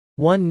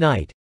One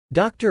night,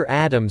 Dr.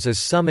 Adams is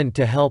summoned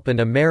to help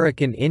an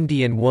American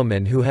Indian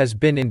woman who has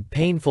been in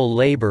painful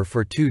labor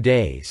for 2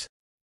 days.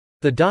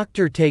 The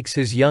doctor takes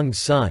his young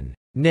son,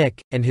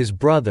 Nick, and his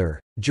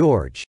brother,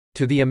 George,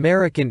 to the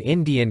American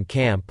Indian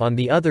camp on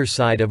the other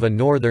side of a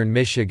northern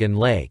Michigan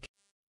lake.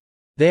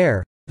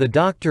 There, the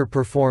doctor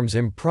performs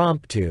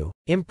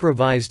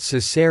improvised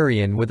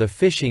cesarean with a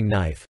fishing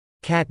knife,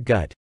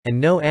 catgut, and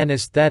no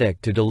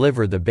anesthetic to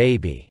deliver the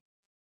baby.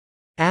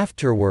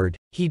 Afterward,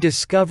 he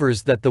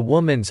discovers that the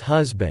woman's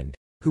husband,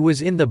 who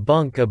was in the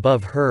bunk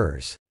above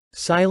hers,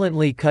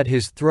 silently cut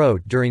his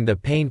throat during the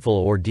painful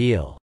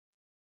ordeal.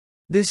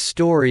 This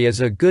story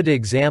is a good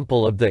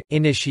example of the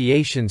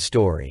initiation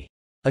story,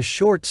 a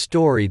short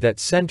story that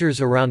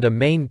centers around a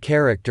main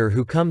character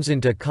who comes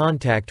into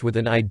contact with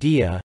an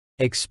idea,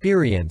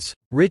 experience,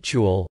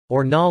 ritual,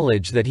 or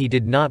knowledge that he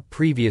did not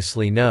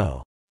previously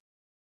know.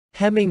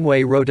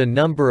 Hemingway wrote a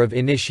number of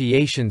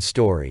initiation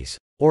stories,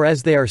 or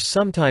as they are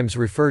sometimes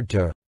referred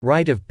to,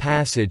 rite of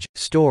passage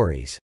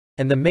stories,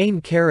 and the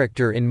main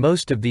character in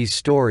most of these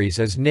stories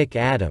is Nick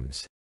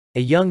Adams,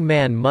 a young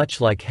man much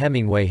like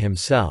Hemingway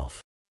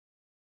himself.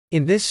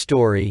 In this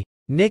story,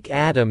 Nick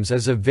Adams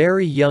is a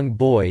very young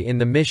boy in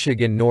the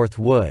Michigan North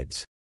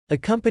Woods,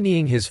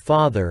 accompanying his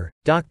father,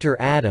 Dr.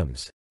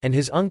 Adams, and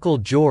his uncle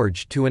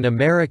George to an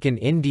American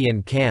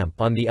Indian camp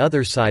on the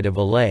other side of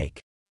a lake.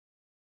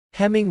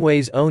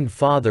 Hemingway's own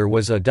father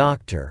was a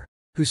doctor,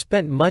 who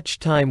spent much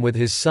time with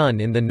his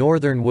son in the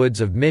northern woods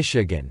of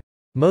Michigan.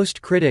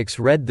 Most critics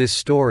read this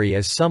story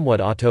as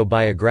somewhat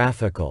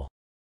autobiographical.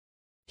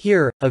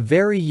 Here, a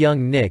very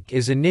young Nick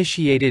is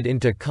initiated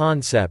into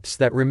concepts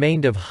that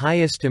remained of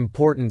highest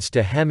importance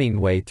to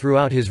Hemingway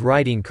throughout his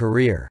writing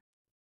career: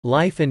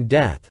 life and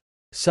death,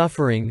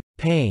 suffering,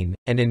 pain,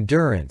 and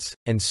endurance,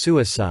 and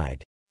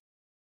suicide.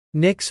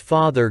 Nick's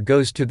father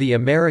goes to the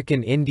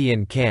American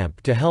Indian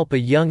camp to help a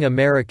young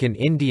American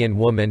Indian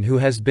woman who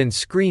has been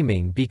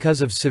screaming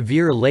because of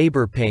severe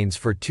labor pains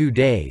for 2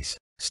 days,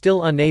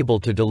 still unable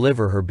to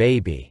deliver her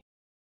baby.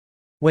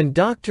 When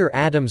Dr.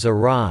 Adams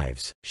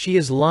arrives, she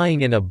is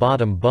lying in a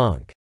bottom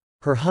bunk.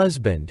 Her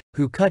husband,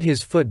 who cut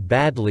his foot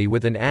badly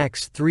with an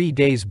axe 3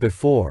 days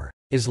before,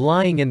 is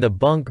lying in the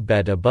bunk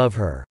bed above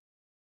her.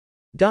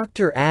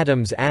 Dr.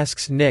 Adams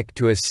asks Nick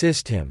to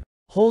assist him,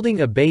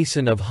 holding a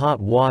basin of hot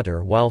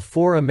water while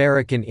 4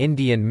 American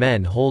Indian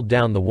men hold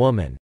down the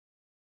woman.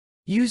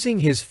 Using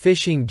his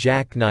fishing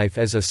jackknife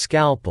as a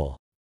scalpel,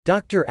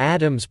 Dr.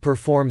 Adams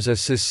performs a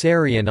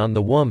cesarean on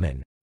the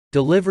woman,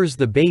 delivers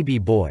the baby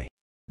boy,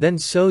 then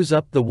sews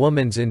up the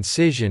woman's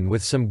incision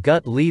with some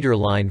gut leader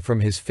line from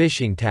his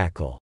fishing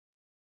tackle.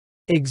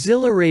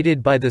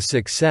 Exhilarated by the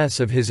success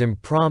of his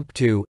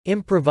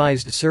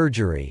improvised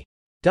surgery,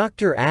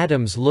 Dr.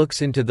 Adams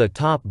looks into the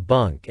top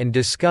bunk and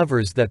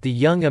discovers that the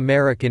young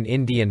American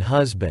Indian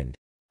husband,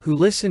 who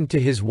listened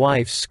to his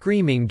wife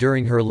screaming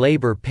during her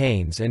labor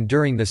pains and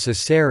during the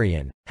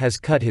cesarean, has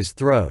cut his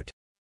throat.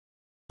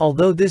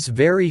 Although this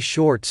very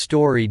short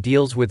story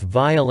deals with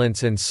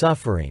violence and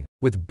suffering,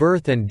 with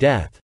birth and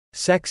death,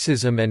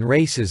 sexism and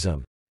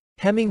racism,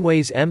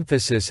 Hemingway's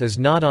emphasis is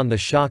not on the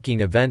shocking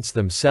events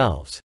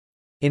themselves.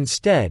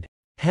 Instead,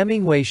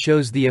 Hemingway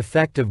shows the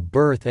effect of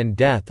birth and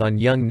death on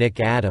young Nick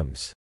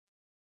Adams.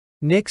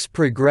 Nick's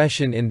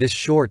progression in this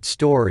short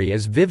story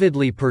is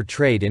vividly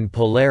portrayed in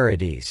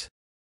polarities.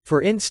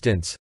 For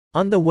instance,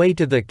 on the way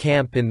to the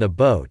camp in the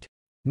boat,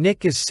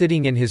 Nick is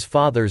sitting in his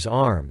father's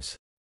arms.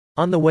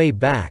 On the way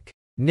back,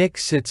 Nick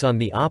sits on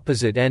the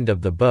opposite end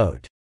of the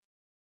boat.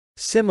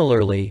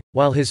 Similarly,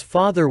 while his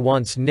father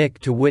wants Nick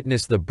to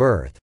witness the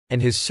birth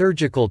and his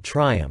surgical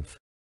triumph,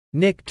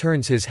 Nick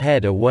turns his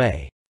head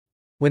away.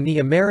 When the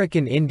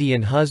American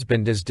Indian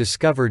husband is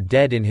discovered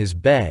dead in his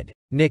bed,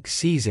 Nick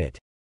sees it,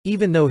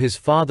 even though his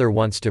father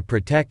wants to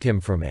protect him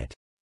from it.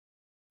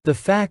 The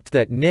fact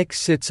that Nick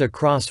sits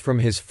across from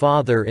his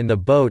father in the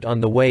boat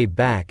on the way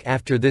back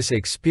after this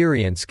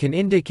experience can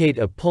indicate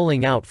a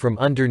pulling out from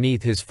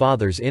underneath his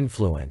father's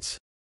influence.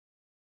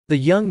 The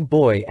young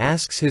boy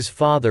asks his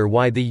father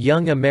why the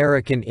young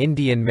American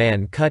Indian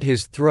man cut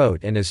his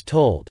throat and is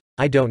told,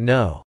 "I don't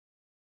know.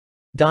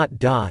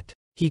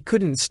 He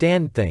couldn't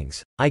stand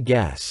things, I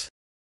guess."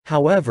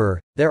 However,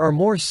 there are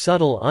more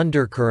subtle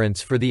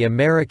undercurrents for the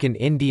American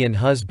Indian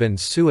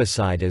husband's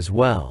suicide as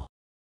well.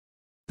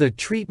 The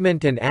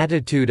treatment and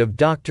attitude of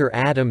Dr.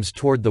 Adams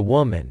toward the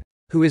woman,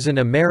 who is an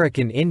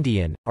American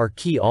Indian, are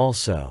key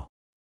also.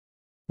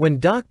 When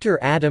Dr.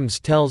 Adams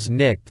tells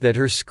Nick that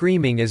her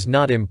screaming is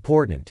not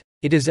important,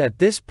 it is at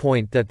this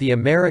point that the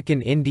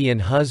American Indian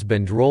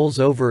husband rolls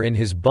over in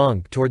his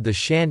bunk toward the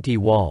shanty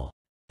wall,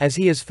 as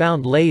he is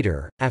found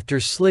later, after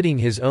slitting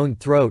his own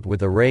throat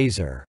with a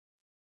razor.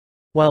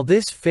 While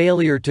this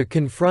failure to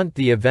confront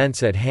the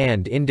events at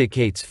hand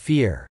indicates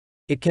fear,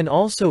 it can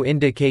also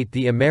indicate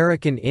the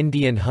American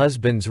Indian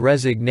husband's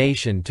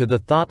resignation to the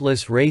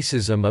thoughtless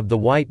racism of the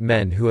white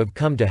men who have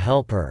come to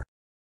help her.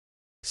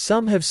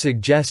 Some have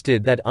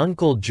suggested that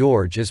Uncle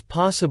George is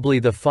possibly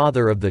the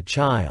father of the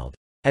child,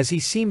 as he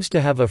seems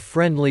to have a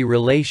friendly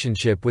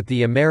relationship with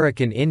the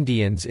American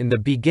Indians in the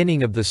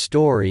beginning of the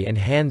story and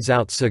hands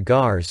out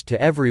cigars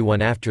to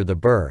everyone after the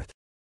birth.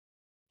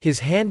 His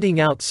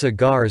handing out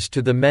cigars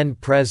to the men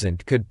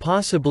present could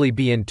possibly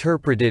be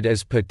interpreted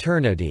as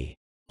paternity,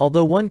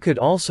 although one could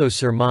also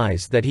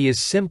surmise that he is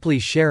simply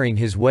sharing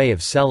his way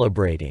of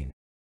celebrating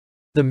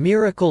the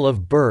miracle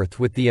of birth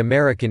with the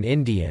American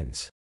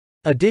Indians.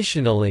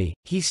 Additionally,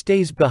 he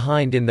stays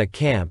behind in the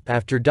camp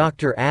after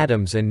Dr.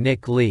 Adams and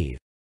Nick leave.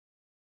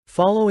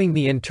 Following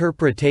the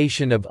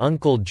interpretation of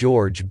Uncle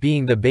George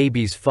being the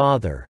baby's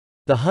father,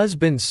 the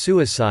husband's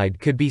suicide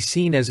could be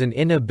seen as an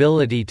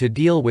inability to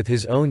deal with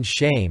his own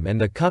shame and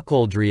the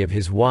cuckoldry of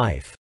his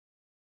wife.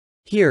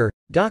 Here,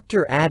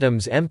 Dr.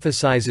 Adams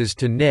emphasizes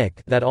to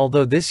Nick that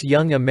although this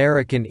young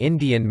American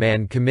Indian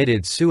man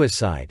committed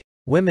suicide,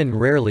 women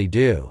rarely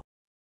do.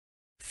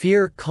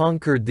 Fear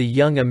conquered the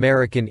young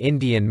American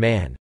Indian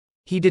man.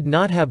 He did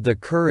not have the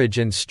courage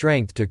and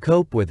strength to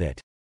cope with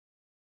it.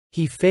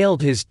 He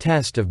failed his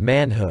test of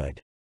manhood.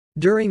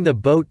 During the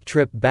boat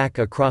trip back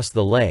across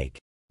the lake,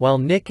 while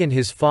Nick and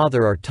his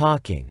father are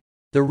talking,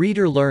 the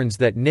reader learns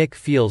that Nick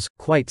feels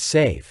quite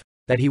safe,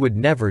 that he would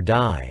never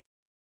die.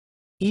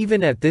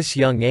 Even at this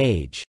young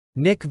age,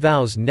 Nick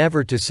vows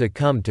never to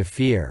succumb to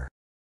fear.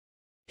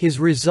 His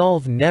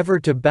resolve never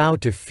to bow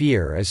to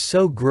fear is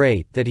so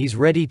great that he's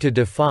ready to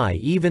defy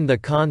even the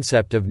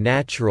concept of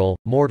natural,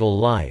 mortal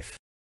life.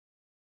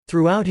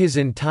 Throughout his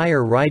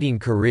entire writing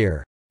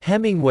career,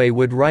 Hemingway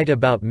would write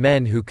about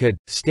men who could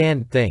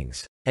stand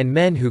things, and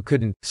men who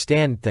couldn't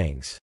stand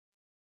things.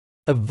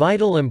 Of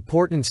vital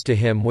importance to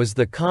him was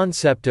the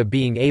concept of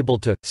being able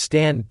to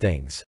stand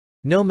things,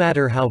 no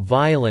matter how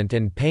violent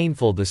and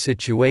painful the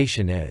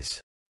situation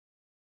is.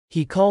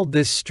 He called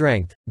this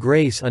strength,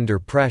 grace under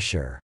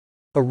pressure.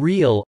 A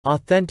real,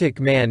 authentic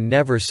man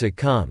never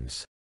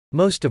succumbs.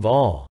 Most of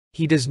all,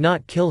 he does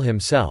not kill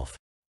himself.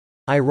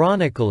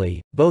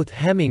 Ironically, both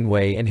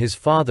Hemingway and his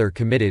father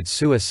committed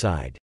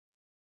suicide.